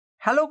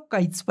Hello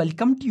guys,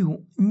 welcome to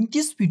you. In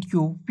this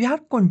video, we are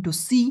going to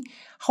see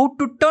how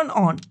to turn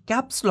on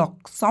caps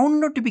lock sound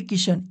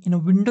notification in a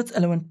Windows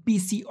 11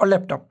 PC or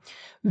laptop.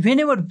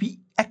 Whenever we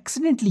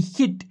accidentally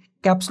hit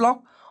caps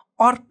lock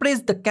or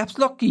press the caps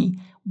lock key,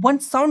 one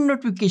sound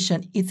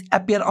notification is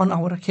appear on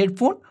our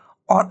headphone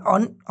or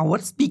on our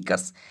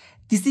speakers.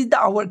 This is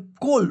our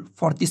goal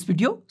for this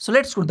video. So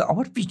let's go to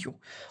our video.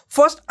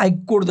 First, I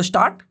go to the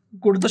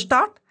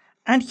start,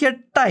 and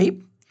here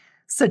type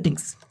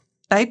settings.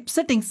 Type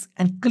settings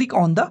and click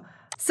on the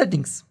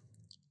settings.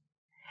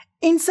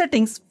 In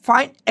settings,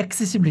 find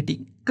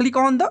accessibility. Click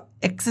on the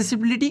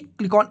accessibility.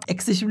 Click on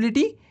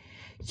accessibility.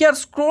 Here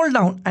scroll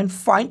down and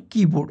find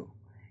keyboard.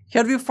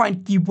 Here we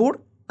find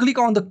keyboard. Click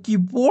on the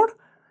keyboard.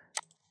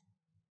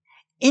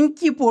 In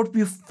keyboard,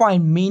 we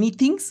find many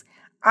things.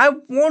 I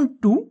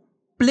want to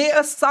play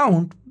a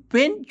sound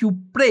when you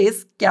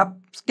press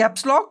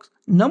caps lock,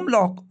 num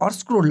lock or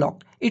scroll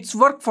lock. It's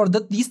work for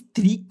these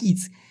three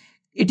keys.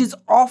 It is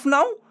off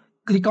now.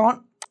 Click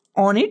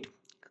on it.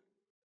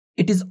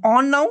 It is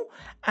on now,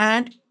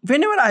 and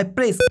whenever I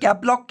press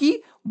cap lock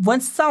key, one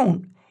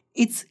sound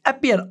it's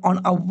appear on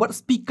our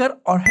speaker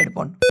or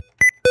headphone.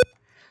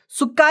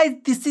 So guys,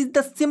 this is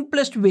the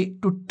simplest way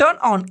to turn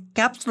on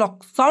caps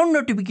lock sound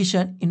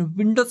notification in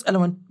Windows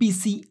 11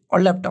 PC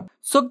or laptop.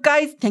 So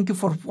guys, thank you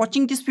for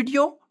watching this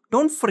video.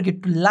 Don't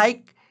forget to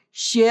like,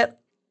 share,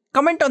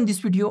 comment on this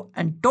video,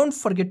 and don't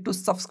forget to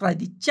subscribe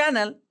the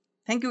channel.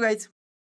 Thank you guys.